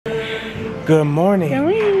Good morning. Good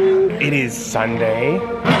morning. It is Sunday,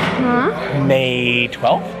 May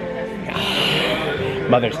 12th. Yeah.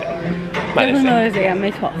 Mother's Day. Mother's Day on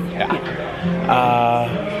May 12th.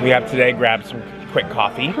 Yeah. We have today grabbed some quick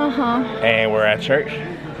coffee, and we're at church.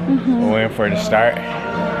 We're waiting for it to start.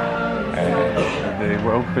 They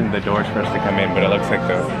opened the doors for us to come in, but it looks like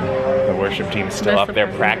the worship team's still up there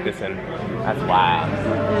practicing. That's wild.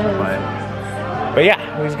 But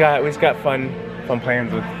yeah, we've got fun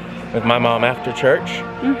plans with my mom after church.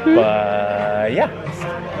 But yeah.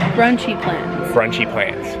 Brunchy plans. Brunchy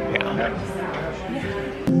plans, yeah.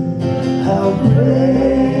 How great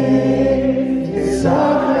is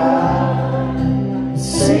our God?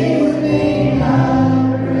 Sing with me,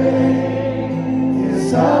 how great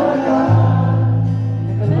is our God?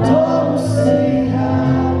 And all will sing,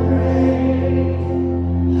 how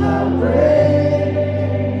great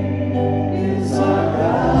is our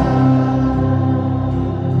God.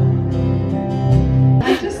 I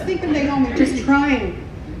just think of Naomi just trying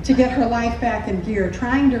to get her life back in gear,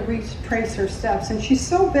 trying to retrace her steps, and she's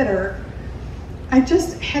so bitter. I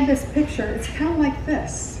just had this picture. It's kind of like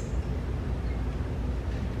this.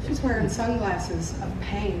 She's wearing sunglasses of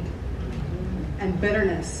pain and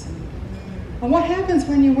bitterness. And what happens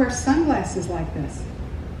when you wear sunglasses like this?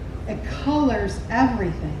 It colors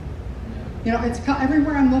everything. You know, it's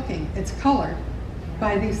everywhere I'm looking, it's colored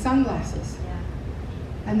by these sunglasses.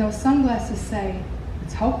 And those sunglasses say,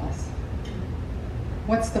 it's hopeless.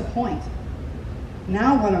 What's the point?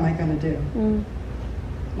 Now what am I going to do?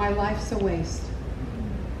 My life's a waste.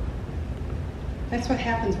 That's what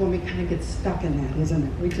happens when we kind of get stuck in that, isn't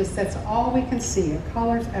it? That's all we can see. It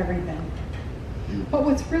colors everything. But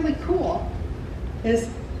what's really cool is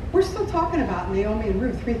we're still talking about Naomi and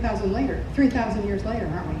Ruth 3,000 years later,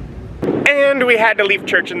 aren't we? And we had to leave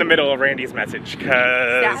church in the middle of Randy's message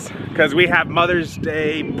because we have Mother's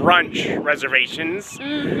Day brunch reservations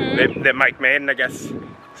that Mike made, and I guess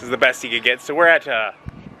this is the best he could get. So we're at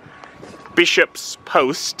Bishop's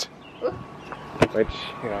Post, which,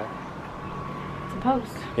 you know, It's a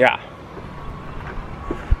post. yeah,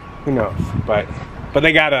 who knows, but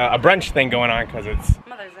they got a brunch thing going on because it's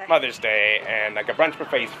Mother's Day, and like a brunch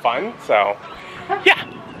buffet is fun, so yeah.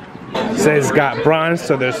 Says it's got brunch,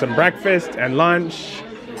 so there's some breakfast and lunch.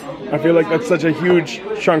 I feel like that's such a huge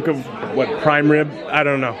chunk of, what, prime rib? I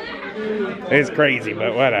don't know. It's crazy,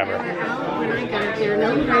 but whatever.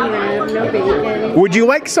 No prime rib, no bacon. Would you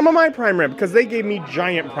like some of my prime rib? Because they gave me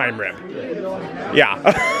giant prime rib. Yeah.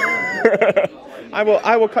 I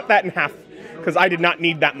will cut that in half because I did not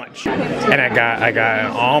need that much. And I got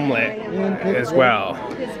an omelet as well.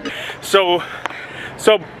 So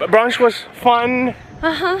brunch was fun.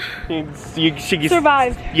 She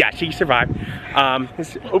Survived. Yeah, she survived.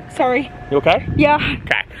 Sorry. You okay? Yeah.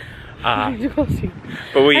 Okay. But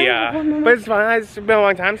it's fun. It's been a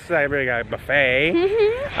long time since I really got a buffet.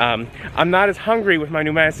 I'm not as hungry with my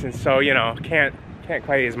new medicine, so you know, can't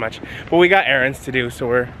quite eat as much. But we got errands to do, so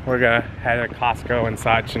we're gonna head to Costco and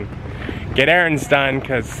such and get errands done,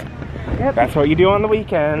 because that's what you do on the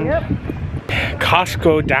weekend.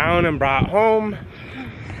 Costco down and brought home.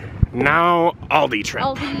 Now Aldi trip.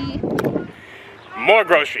 Aldi. More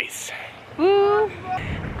groceries. Woo.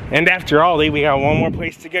 And after Aldi, we got one more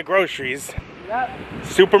place to get groceries.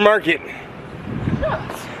 Supermarket.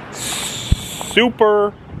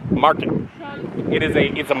 Supermarket.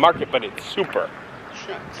 It's a market, but it's super.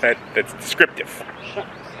 That's descriptive.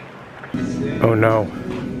 Oh no.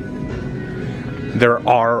 There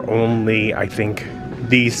are only, I think,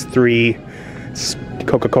 these 3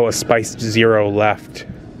 Coca-Cola Spiced Zero left.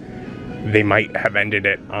 They might have ended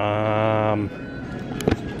it.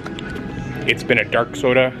 It's been a dark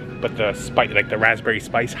soda, but the spice, like the raspberry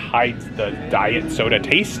spice, hides the diet soda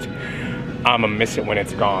taste. I'm gonna miss it when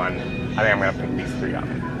it's gone. I think I'm gonna pick these 3 up.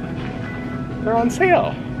 They're on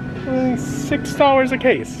sale. Only $6 a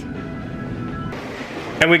case.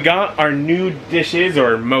 And we got our new dishes,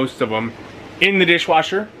 or most of them, in the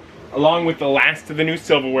dishwasher, along with the last of the new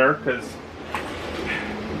silverware, because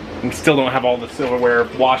we still don't have all the silverware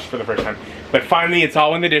washed for the first time. But finally, it's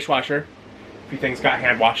all in the dishwasher. A few things got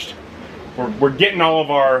hand washed. We're getting all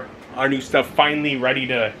of our new stuff finally ready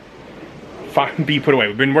to be put away.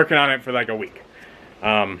 We've been working on it for like a week.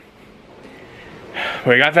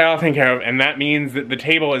 We got that all taken care of, and that means that the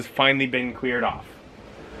table has finally been cleared off.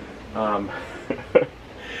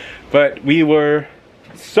 But we were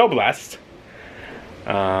so blessed.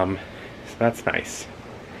 So that's nice.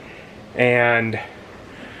 And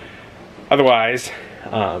otherwise,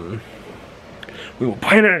 we were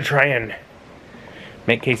planning to try and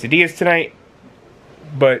make quesadillas tonight,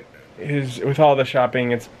 but with all the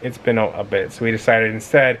shopping, it's been a bit, so we decided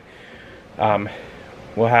instead we'll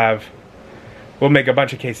make a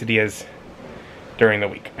bunch of quesadillas during the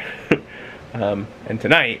week. And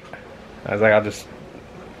tonight, I was like,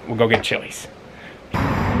 we'll go get Chili's.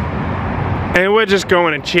 And we're just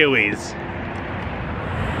going to Chili's.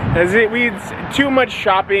 Too much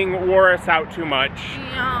shopping wore us out too much.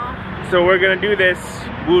 Yeah. So we're gonna do this.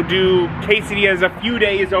 We'll do quesadillas a few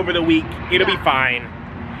days over the week. It'll be fine.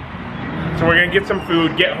 So we're gonna get some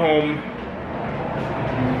food, get home,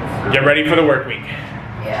 get ready for the work week.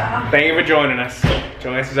 Yeah. Thank you for joining us.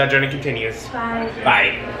 Till next, our journey continues. Bye.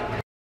 Bye.